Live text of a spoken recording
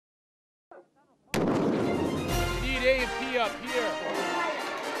A&P up here.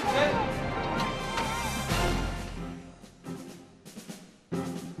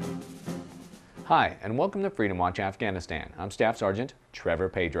 Hi, and welcome to Freedom Watch Afghanistan. I'm Staff Sergeant Trevor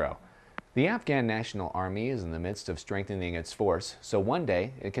Pedro. The Afghan National Army is in the midst of strengthening its force, so one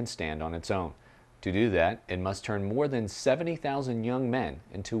day it can stand on its own. To do that, it must turn more than 70,000 young men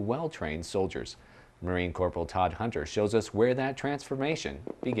into well-trained soldiers. Marine Corporal Todd Hunter shows us where that transformation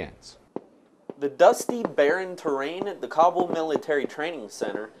begins. The dusty, barren terrain at the Kabul Military Training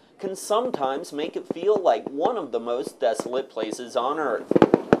Center can sometimes make it feel like one of the most desolate places on Earth.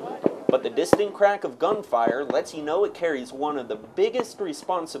 But the distant crack of gunfire lets you know it carries one of the biggest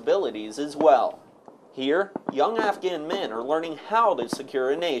responsibilities as well. Here, young Afghan men are learning how to secure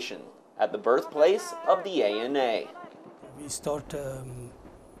a nation at the birthplace of the ANA. We start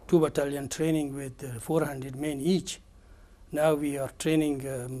 2 battalion training with 400 men each. Now we are training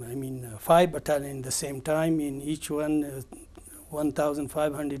 5 battalion at the same time, in each one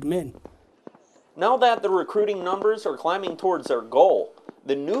 1,500 men. Now that the recruiting numbers are climbing towards their goal,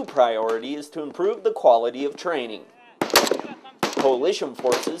 the new priority is to improve the quality of training. Coalition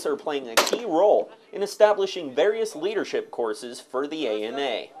forces are playing a key role in establishing various leadership courses for the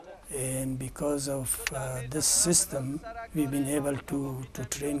ANA. And because of this system, we've been able to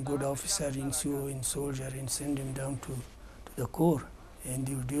train good officers in soldier and send them down to the Corps, and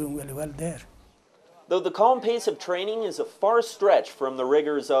they're doing really well there. Though the calm pace of training is a far stretch from the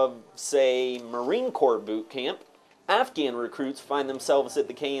rigors of, say, Marine Corps boot camp, Afghan recruits find themselves at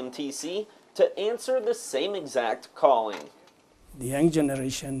the KMTC to answer the same exact calling. The young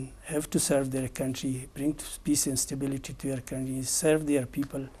generation have to serve their country, bring peace and stability to their country, serve their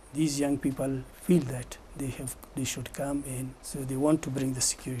people. These young people feel that they should come in, so they want to bring the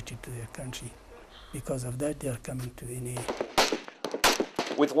security to their country. Because of that, they are coming to ANA.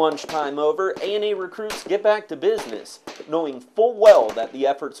 With lunchtime over, ANA recruits get back to business, knowing full well that the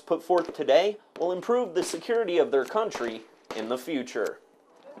efforts put forth today will improve the security of their country in the future.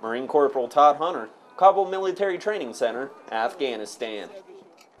 Marine Corporal Todd Hunter, Kabul Military Training Center, Afghanistan.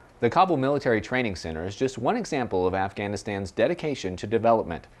 The Kabul Military Training Center is just one example of Afghanistan's dedication to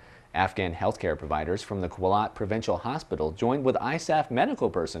development. Afghan Health Care Providers from the Quwat Provincial Hospital joined with ISAF medical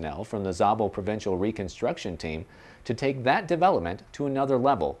personnel from the Zabul Provincial Reconstruction Team to take that development to another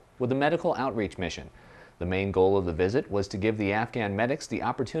level with a medical outreach mission. The main goal of the visit was to give the Afghan medics the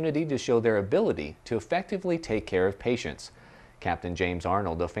opportunity to show their ability to effectively take care of patients. Captain James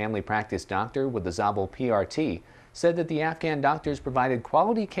Arnold, a family practice doctor with the Zabul PRT, said that the Afghan doctors provided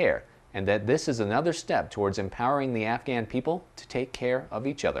quality care and that this is another step towards empowering the Afghan people to take care of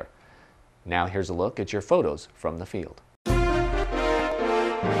each other. Now here's a look at your photos from the field.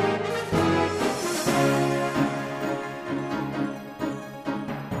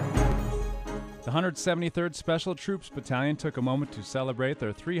 The 173rd Special Troops Battalion took a moment to celebrate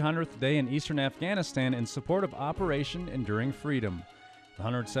their 300th day in Eastern Afghanistan in support of Operation Enduring Freedom. The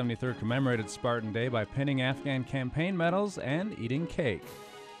 173rd commemorated Spartan Day by pinning Afghan campaign medals and eating cake.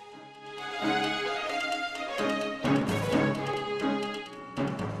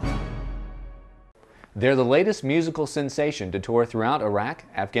 They're the latest musical sensation to tour throughout Iraq,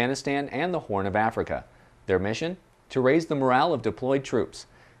 Afghanistan, and the Horn of Africa. Their mission? To raise the morale of deployed troops.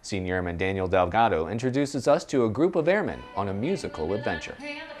 Senior Airman Daniel Delgado introduces us to a group of airmen on a musical adventure.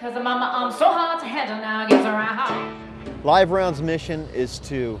 Live Round's mission is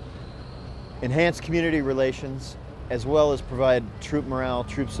to enhance community relations as well as provide troop morale,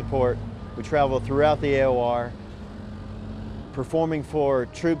 troop support. We travel throughout the AOR, performing for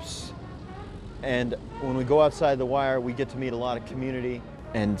troops, and when we go outside the wire, we get to meet a lot of community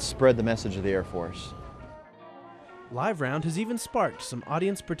and spread the message of the Air Force. Live Round has even sparked some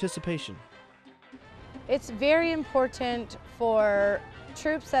audience participation. It's very important for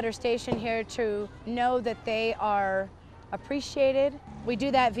troops that are stationed here to know that they are appreciated. We do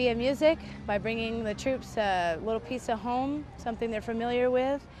that via music, by bringing the troops a little piece of home, something they're familiar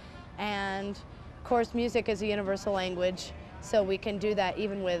with, and of course music is a universal language, so we can do that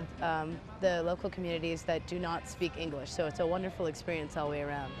even with the local communities that do not speak English, so it's a wonderful experience all the way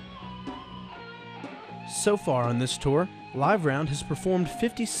around. So far on this tour, Live Round has performed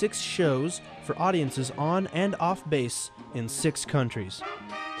 56 shows for audiences on and off base in 6 countries.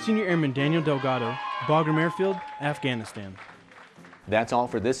 Senior Airman Daniel Delgado, Bagram Airfield, Afghanistan. That's all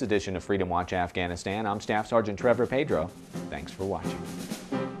for this edition of Freedom Watch Afghanistan. I'm Staff Sergeant Trevor Pedro. Thanks for watching.